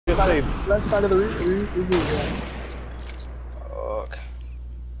left side of the roof, yeah. Fuck.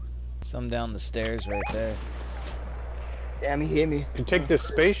 Some down the stairs right there. Damn, he hit me. You can take this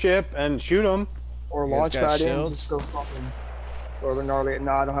spaceship and shoot him. Or You guys launch got pad in, shields? just go fucking. Or the gnarly.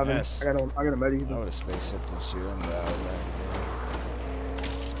 Nah, I don't have Yes. any. I got a med I either. would have spaceship to shoot him, but I would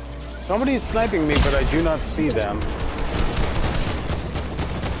Somebody's sniping me, but I do not see them.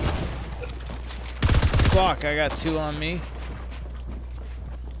 Fuck, I got 2 on me.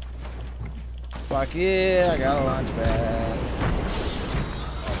 Fuck yeah, I got a launch pad.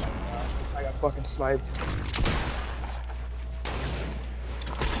 I got fucking sniped.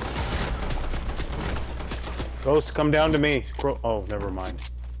 Ghost, come down to me. Oh, never mind.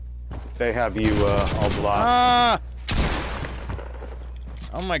 They have you all blocked. Ah!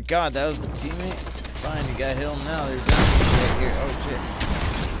 Oh my god, that was the teammate? Fine, you got him now. There's zombies right here. Oh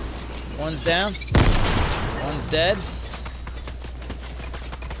shit. One's down. One's dead.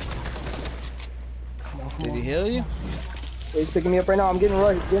 Come on, come Did on. he heal you? He's picking me up right now. I'm getting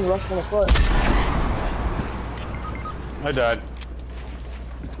rushed. He's getting rushed from the foot. I died.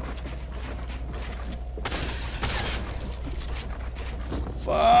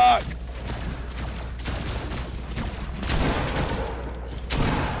 Fuck!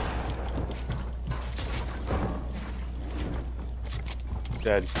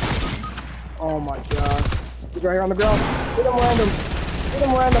 Dead. Oh my god. He's right here on the ground. Hit him random. Hit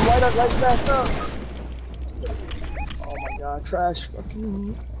him random. Light his ass up. Oh my god. Trash.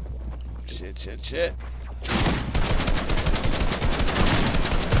 Fucking. Shit.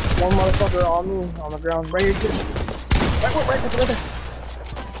 One motherfucker on me. On the ground. Right here. Get him. Right there.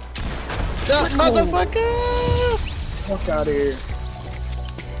 Stop, Let's go. motherfucker! Fuck out of here.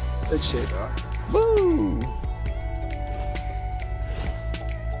 Good shit, dog. Woo!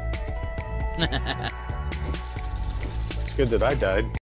 It's good that I died.